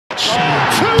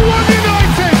2-1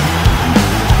 United!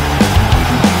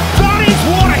 That is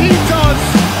what he does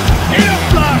in a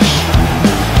flash!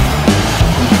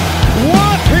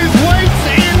 Worth his weight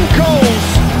in coals!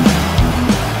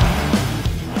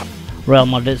 Real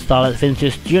Madrid starlet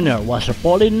Vinicius Junior was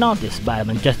reportedly noticed by a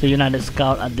Manchester United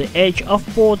scout at the age of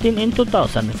 14 in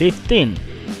 2015.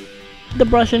 The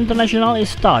Brazilian international is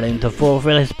starting to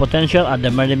fulfill his potential at the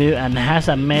Bernabeu and has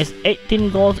amassed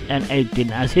 18 goals and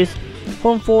 18 assists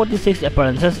from 46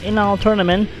 appearances in our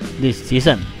tournament this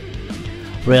season.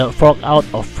 Real forked out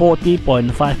of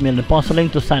 40.5 million sterling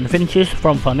to sign Vinicius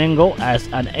from Flamengo as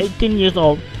an 18 years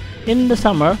old in the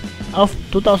summer of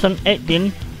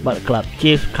 2018, but club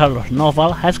chief Carlos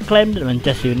Noval has claimed that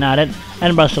Manchester United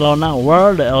and Barcelona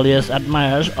were the earliest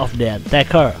admirers of the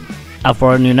attacker. A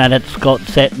foreign United scout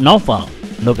said Noval,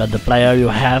 "Look at the player you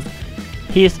have,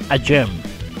 he's a gem.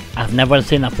 I've never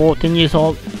seen a 14 years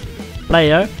old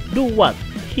player do what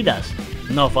he does."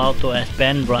 Noval to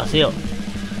ESPN Brasil.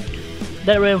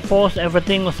 That reinforced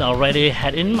everything was already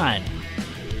had in mind.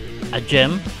 A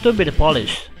gem to be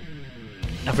polished.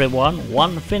 Everyone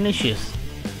wants finishes.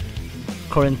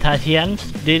 Corinthians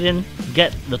didn't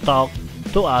get the talk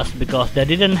to us because they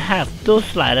didn't have two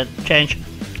slight change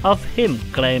of him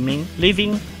claiming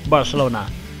leaving Barcelona.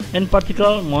 In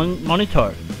particular,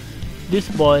 monitored this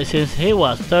boy since he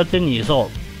was 13 years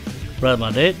old. Real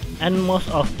Madrid and most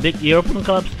of big European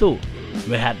clubs too.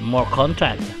 We had more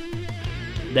contracts.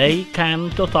 They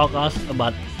came to talk us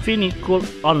about Vini could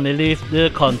only leave the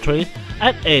country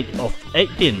at age of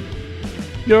 18.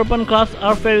 European clubs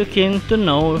are very keen to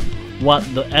know what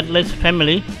the athlete's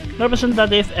family,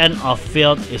 representative and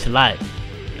off-field is like.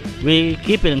 We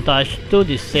keep in touch to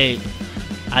this day.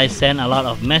 I send a lot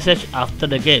of messages after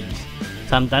the games.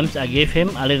 Sometimes I give him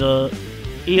a little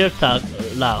ear-tug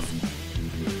laugh.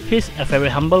 He's a very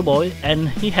humble boy and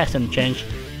he hasn't changed.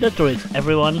 The treats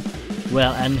everyone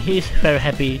well and he's very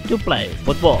happy to play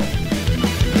football.